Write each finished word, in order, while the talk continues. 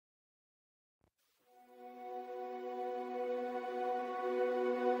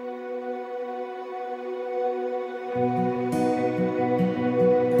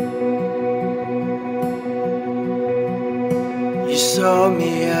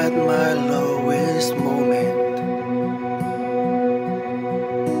at my lowest moment.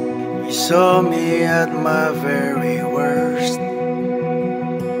 You saw me at my very worst.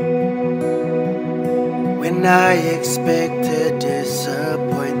 When I expected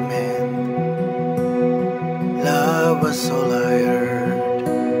disappointment, love was all I heard.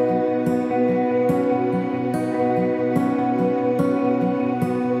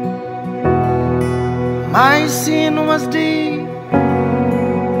 My sin was deep,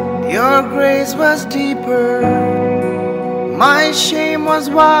 your grace was deeper. My shame was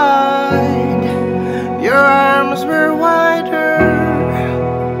wide, your arms were wider.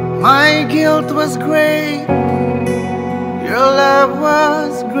 My guilt was great, your love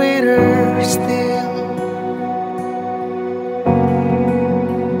was greater still.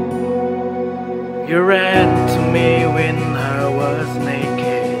 You ran to me when I was naked.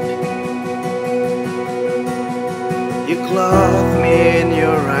 You clothed me in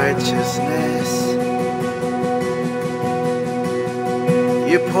your righteousness.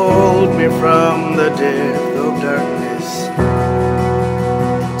 You pulled me from the depth of darkness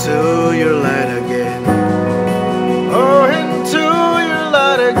to your light again. Oh, into your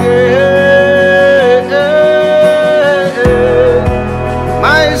light again.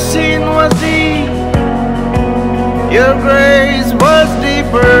 My sin was deep, your grace was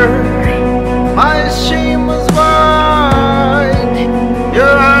deeper. My shame was wide,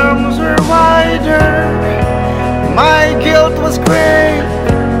 your arms were wider. My guilt was great,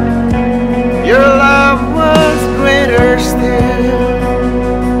 your love was greater still.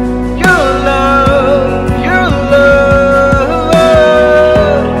 Your love, your love.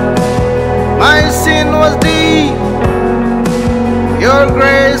 My sin was deep, your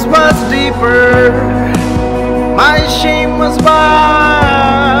grace was deeper. My shame was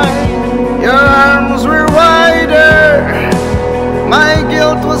wide, your arms were wider. My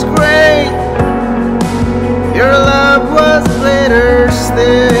guilt was great, your love was greater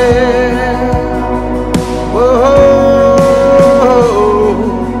still. Whoa,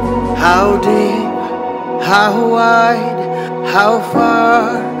 how deep, how wide, how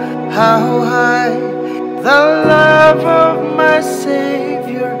far, how high, the love of my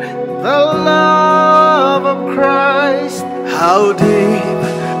Savior, the love of Christ. How deep,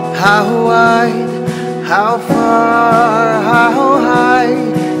 how wide, how far, how high,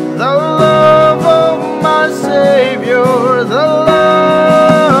 the love of my Savior, the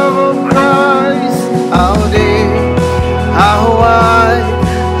love of Christ. How deep, how wide,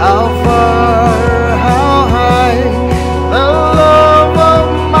 how far, how high, the love of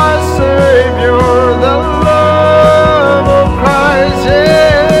my Savior, the love of Christ.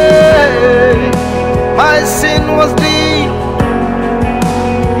 Yeah. My sin was deep,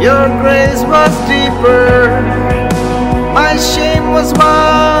 your grace was deeper. My shame was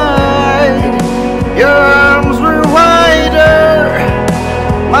wide, your arms were wider.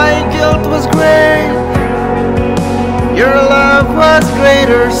 My guilt was great, your love was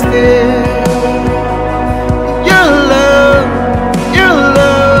greater still. Your love, your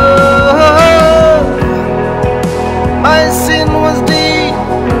love. My sin was deep,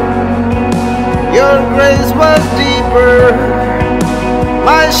 your grace was deeper.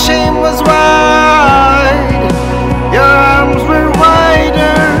 My shame was wide, your arms were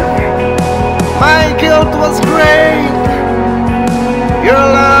wider. My guilt was great, your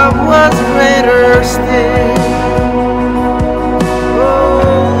love was greater still.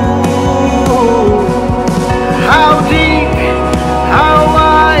 Oh, how deep, how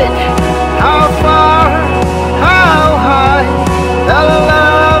wide, how far, how high, the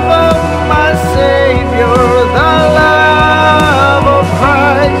love of my Savior, the love of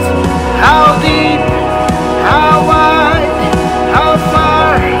Christ. How deep, how wide, how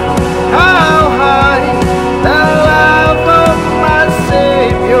far, how high, the love of my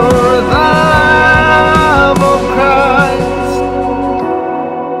Savior, the love of Christ.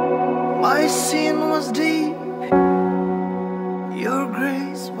 My sin was deep, your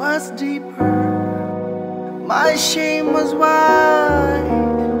grace was deeper. My shame was wide,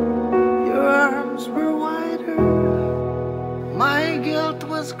 your arms were wider. My guilt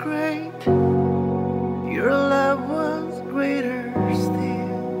was great,